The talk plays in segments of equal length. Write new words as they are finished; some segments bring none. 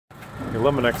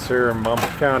Eliminex here in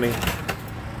Monmouth County,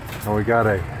 and we got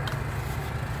a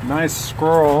nice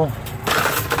squirrel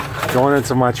going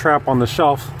into my trap on the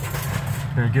shelf.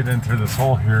 Gonna get in through this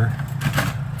hole here.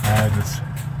 I had this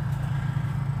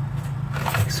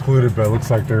excluded, but it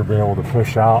looks like they're being able to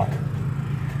push out.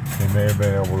 They may have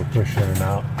been able to push in and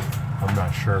out. I'm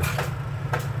not sure.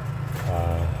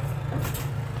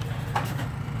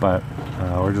 But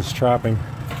we're just trapping.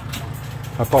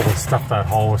 I probably stuffed that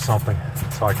hole with something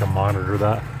so I can monitor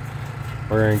that.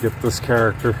 We're gonna get this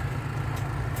character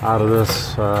out of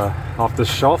this, off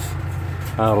this shelf,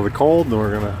 out of the cold, and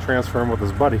we're gonna transfer him with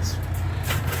his buddies.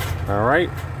 All right,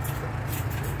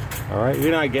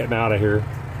 you're not getting out of here.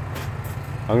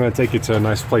 I'm gonna take you to a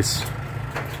nice place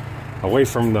away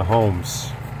from the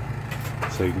homes,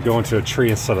 so you can go into a tree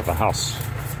instead of a house.